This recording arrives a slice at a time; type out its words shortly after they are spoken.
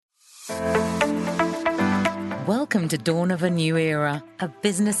Welcome to Dawn of a New Era, a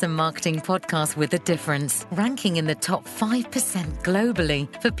business and marketing podcast with a difference, ranking in the top 5% globally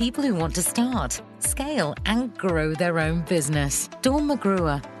for people who want to start, scale, and grow their own business. Dawn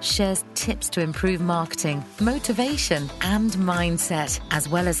McGruer shares tips to improve marketing, motivation, and mindset, as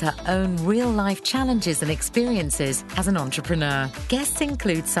well as her own real-life challenges and experiences as an entrepreneur. Guests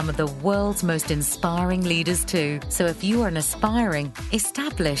include some of the world's most inspiring leaders too. So if you are an aspiring,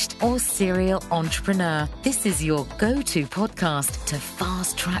 established, or serial entrepreneur, this is your go-to podcast to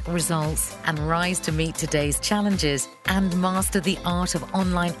fast-track results and rise to meet today's challenges and master the art of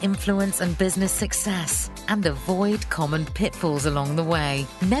online influence and business success and avoid common pitfalls along the way.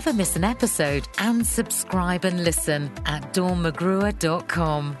 Never miss an episode and subscribe and listen at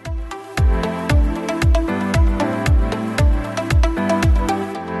dawnmcgruer.com.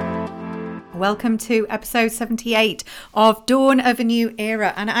 Welcome to episode 78 of Dawn of a New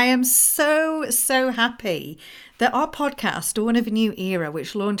Era. And I am so happy that our podcast, Dawn of a New Era,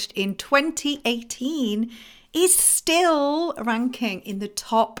 which launched in 2018, is still ranking in the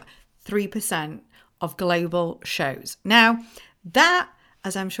top 3% of global shows. Now, that,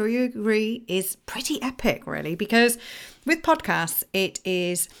 as I'm sure you agree, is pretty epic, really, because with podcasts, it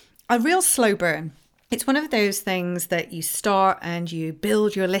is a real slow burn. It's one of those things that you start and you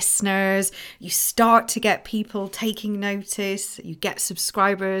build your listeners, you start to get people taking notice, you get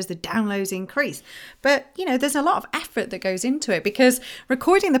subscribers, the downloads increase. But, you know, there's a lot of effort that goes into it because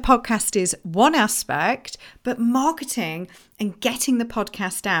recording the podcast is one aspect, but marketing and getting the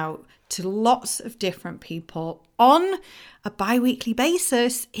podcast out to lots of different people on a bi-weekly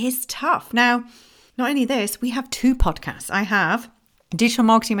basis is tough. Now, not only this, we have two podcasts. I have Digital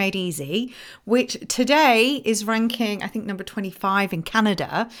Marketing Made Easy, which today is ranking, I think, number 25 in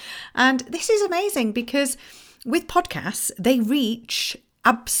Canada. And this is amazing because with podcasts, they reach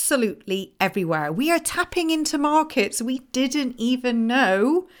absolutely everywhere. We are tapping into markets we didn't even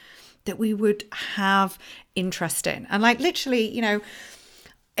know that we would have interest in. And like literally, you know,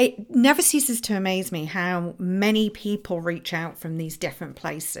 it never ceases to amaze me how many people reach out from these different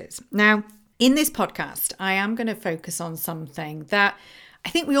places. Now, in this podcast, I am going to focus on something that I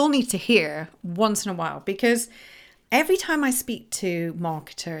think we all need to hear once in a while, because every time I speak to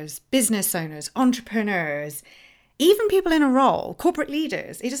marketers, business owners, entrepreneurs, even people in a role, corporate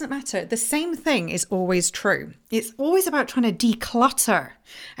leaders, it doesn't matter. The same thing is always true. It's always about trying to declutter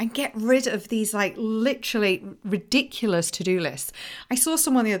and get rid of these like literally ridiculous to-do lists. I saw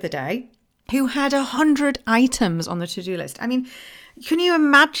someone the other day who had 100 items on the to-do list. I mean, can you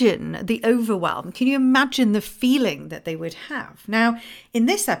imagine the overwhelm? Can you imagine the feeling that they would have? Now, in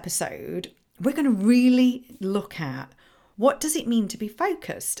this episode, we're going to really look at what does it mean to be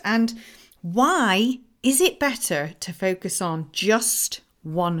focused and why is it better to focus on just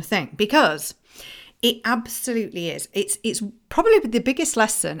one thing? Because it absolutely is. It's probably the biggest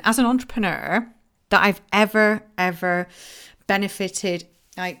lesson as an entrepreneur that I've ever benefited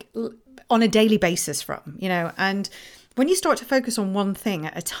like on a daily basis from, you know. And when you start to focus on one thing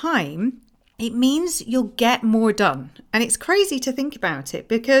at a time, it means you'll get more done. And it's crazy to think about it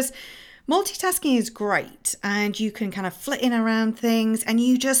because multitasking is great and you can kind of flit in around things and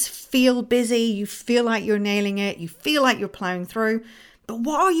you just feel busy. You feel like you're nailing it. You feel like you're plowing through. But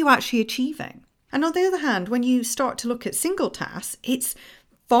what are you actually achieving? And on the other hand, when you start to look at single tasks, it's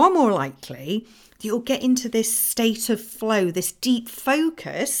far more likely that you'll get into this state of flow, this deep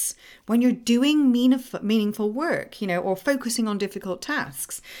focus when you're doing meaningful work, you know, or focusing on difficult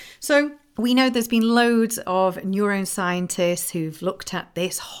tasks. So we know there's been loads of neuroscientists who've looked at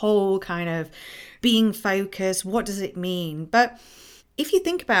this whole kind of being focused. What does it mean? But if you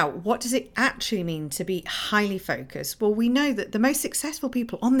think about what does it actually mean to be highly focused, well, we know that the most successful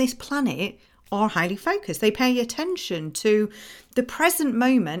people on this planet are highly focused. They pay attention to the present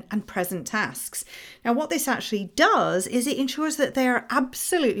moment and present tasks. Now, what this actually does is it ensures that they are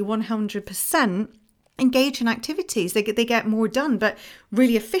absolutely 100% engage in activities. They get more done, but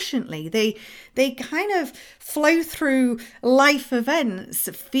really efficiently. They kind of flow through life events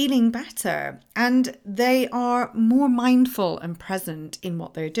feeling better, and they are more mindful and present in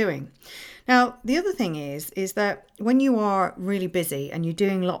what they're doing. Now, the other thing is that when you are really busy and you're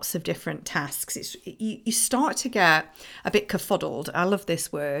doing lots of different tasks, you start to get a bit kerfuddled. I love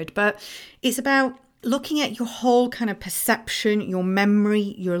this word, but it's about looking at your whole kind of perception, your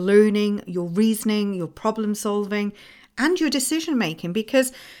memory, your learning, your reasoning, your problem solving, and your decision making.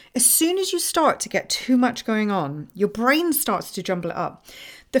 Because as soon as you start to get too much going on, your brain starts to jumble it up.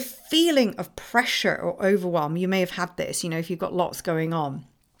 The feeling of pressure or overwhelm, you may have had this, if you've got lots going on.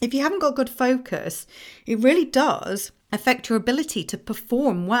 If you haven't got good focus, it really does affect your ability to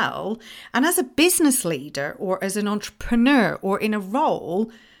perform well. And as a business leader or as an entrepreneur or in a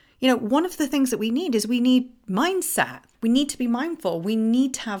role, one of the things that we need is we need mindset. We need to be mindful. We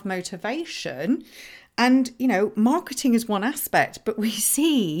need to have motivation. And, marketing is one aspect, but we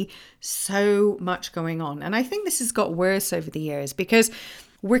see so much going on. And I think this has got worse over the years because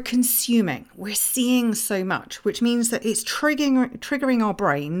we're consuming, we're seeing so much, which means that it's triggering our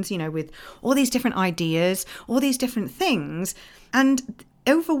brains, with all these different ideas, all these different things. And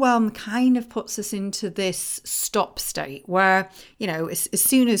overwhelm kind of puts us into this stop state where, as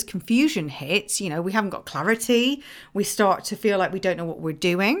soon as confusion hits, we haven't got clarity. We start to feel like we don't know what we're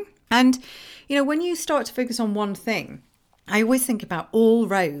doing. And, when you start to focus on one thing, I always think about all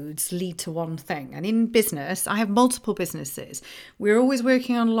roads lead to one thing. And in business, I have multiple businesses. We're always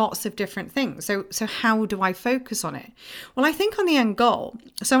working on lots of different things. So how do I focus on it? Well, I think on the end goal.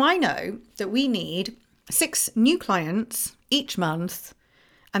 So I know that we need 6 new clients each month,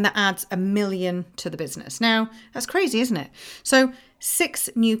 and that adds $1 million to the business. Now, that's crazy, isn't it? So 6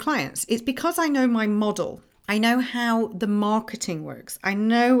 new clients. It's because I know my model. I know how the marketing works. I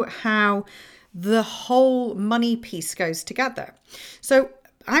know how the whole money piece goes together. So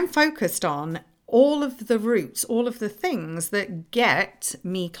I'm focused on all of the routes, all of the things that get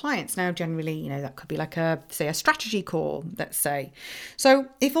me clients. Now, generally, that could be like a strategy call, let's say. So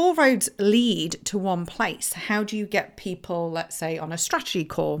if all roads lead to one place, how do you get people, let's say, on a strategy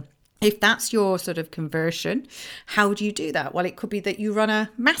call? If that's your sort of conversion, how do you do that? Well, it could be that you run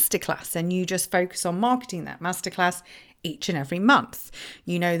a masterclass and you just focus on marketing that masterclass each and every month.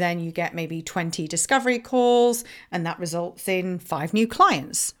 Then you get maybe 20 discovery calls and that results in 5 new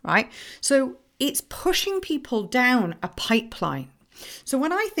clients, right? So it's pushing people down a pipeline. So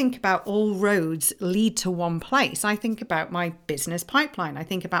when I think about all roads lead to one place, I think about my business pipeline. I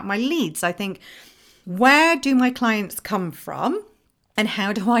think about my leads. I think, where do my clients come from? And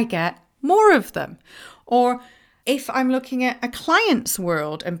how do I get more of them? Or if I'm looking at a client's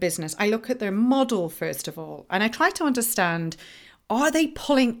world and business, I look at their model first of all, and I try to understand, are they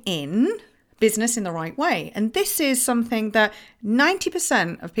pulling in business in the right way? And this is something that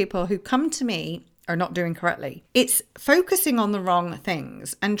 90% of people who come to me are not doing correctly. It's focusing on the wrong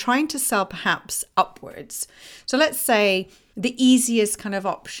things and trying to sell perhaps upwards. So let's say the easiest kind of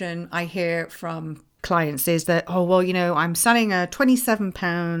option I hear from clients is that, I'm selling a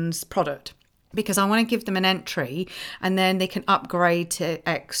 £27 product because I want to give them an entry and then they can upgrade to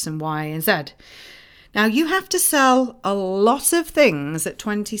X and Y and Z. Now, you have to sell a lot of things at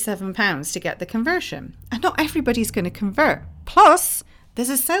 £27 to get the conversion, and not everybody's going to convert. Plus, there's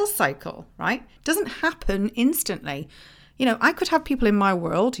a sales cycle, right? It doesn't happen instantly. I could have people in my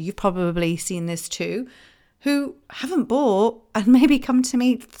world, you've probably seen this too, who haven't bought and maybe come to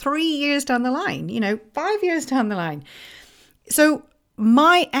me 3 years down the line, 5 years down the line. So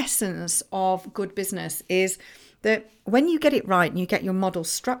my essence of good business is that when you get it right and you get your model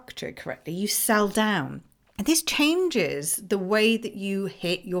structured correctly, you sell down. And this changes the way that you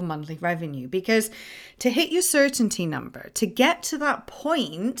hit your monthly revenue, because to hit your certainty number, to get to that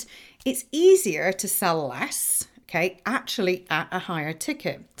point, it's easier to sell less, actually at a higher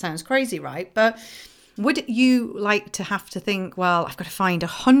ticket. Sounds crazy, right? But would you like to have to think, well, I've got to find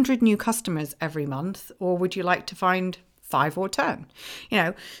 100 new customers every month, or would you like to find 5 or 10?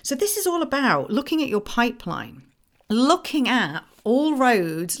 So this is all about looking at your pipeline, looking at all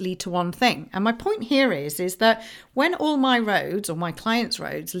roads lead to one thing. And my point here is that when all my roads or my clients'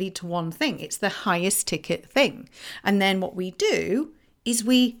 roads lead to one thing, it's the highest ticket thing. And then what we do is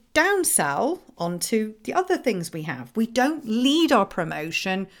we downsell onto the other things we have. We don't lead our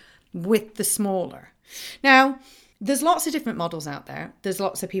promotion with the smaller. Now, there's lots of different models out there. There's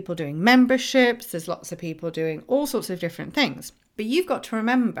lots of people doing memberships. There's lots of people doing all sorts of different things. But you've got to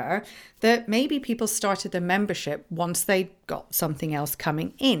remember that maybe people started their membership once they got something else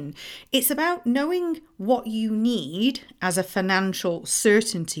coming in. It's about knowing what you need as a financial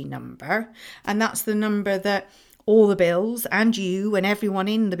certainty number. And that's the number that all the bills and you and everyone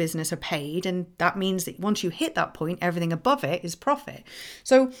in the business are paid. And that means that once you hit that point, everything above it is profit.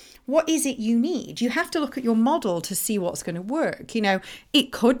 So what is it you need? You have to look at your model to see what's going to work.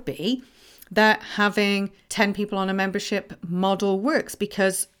 It could be that having 10 people on a membership model works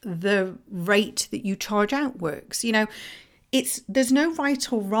because the rate that you charge out works. There's no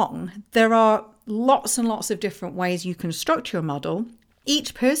right or wrong. There are lots and lots of different ways you can structure a model.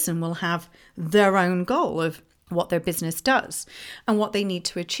 Each person will have their own goal of what their business does and what they need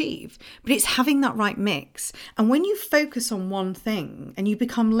to achieve. But it's having that right mix. And when you focus on one thing and you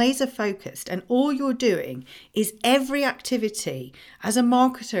become laser focused and all you're doing is every activity as a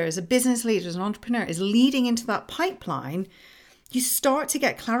marketer, as a business leader, as an entrepreneur is leading into that pipeline, you start to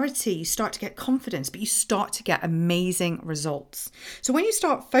get clarity, you start to get confidence, but you start to get amazing results. So when you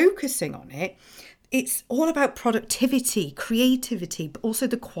start focusing on it, it's all about productivity, creativity, but also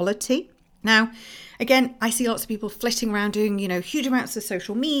the quality. Now, again, I see lots of people flitting around doing, huge amounts of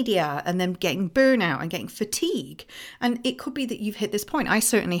social media and then getting burnout and getting fatigue. And it could be that you've hit this point. I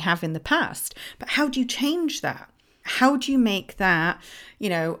certainly have in the past. But how do you change that? How do you make that,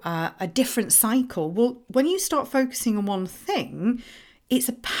 a different cycle? Well, when you start focusing on one thing, it's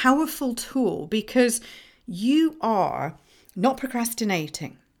a powerful tool because you are not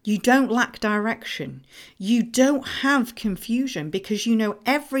procrastinating. You don't lack direction. You don't have confusion because you know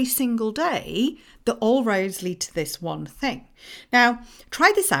every single day that all roads lead to this one thing. Now,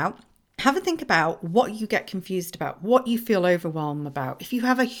 try this out. Have a think about what you get confused about, what you feel overwhelmed about. If you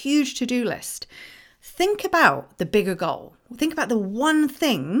have a huge to-do list, think about the bigger goal. Think about the one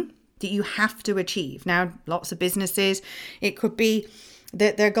thing that you have to achieve. Now, lots of businesses, it could be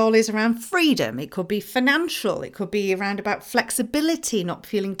that their goal is around freedom. It could be financial. It could be around about flexibility, not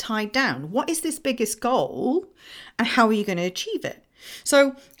feeling tied down. What is this biggest goal and how are you going to achieve it?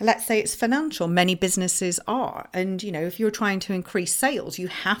 So let's say it's financial. Many businesses are. And, if you're trying to increase sales, you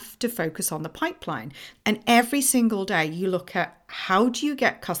have to focus on the pipeline. And every single day you look at how do you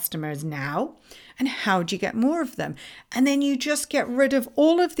get customers now and how do you get more of them? And then you just get rid of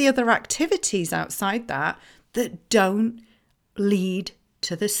all of the other activities outside that don't lead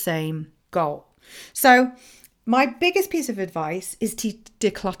to the same goal. So my biggest piece of advice is to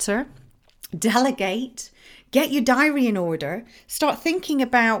declutter, delegate, get your diary in order, start thinking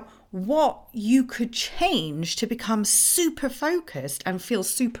about what you could change to become super focused and feel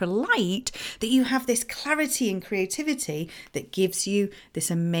super light, that you have this clarity and creativity that gives you this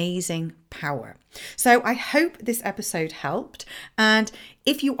amazing power. So I hope this episode helped. And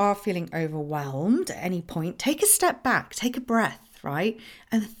if you are feeling overwhelmed at any point, take a step back, take a breath, right?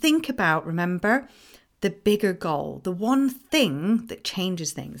 And think about, remember, the bigger goal, the one thing that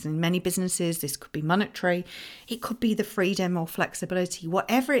changes things. In many businesses, this could be monetary, it could be the freedom or flexibility,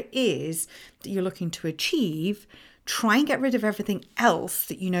 whatever it is that you're looking to achieve. Try and get rid of everything else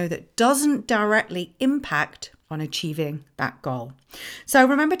that that doesn't directly impact on achieving that goal. So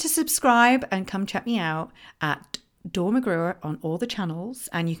remember to subscribe and come check me out at Dawn McGruer on all the channels,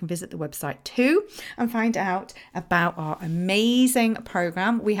 and you can visit the website too and find out about our amazing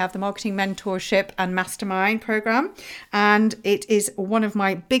program. We have the Marketing Mentorship and Mastermind program, and it is one of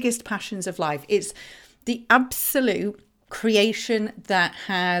my biggest passions of life. It's the absolute creation that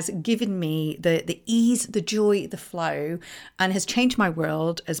has given me the ease, the joy, the flow, and has changed my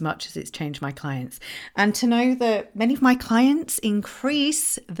world as much as it's changed my clients. And to know that many of my clients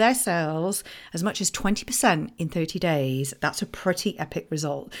increase their sales as much as 20% in 30 days, that's a pretty epic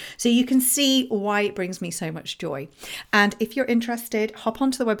result. So you can see why it brings me so much joy. And if you're interested, hop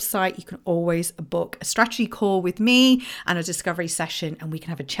onto the website. You can always book a strategy call with me and a discovery session, and we can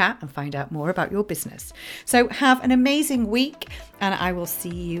have a chat and find out more about your business. So have an amazing week, and I will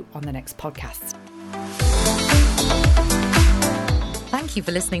see you on the next podcast. Thank you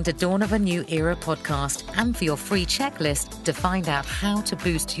for listening to Dawn of a New Era podcast and for your free checklist to find out how to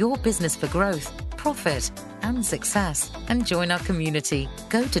boost your business for growth, profit, and success. And join our community.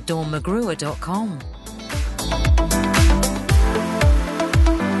 Go to dawnmcgruer.com.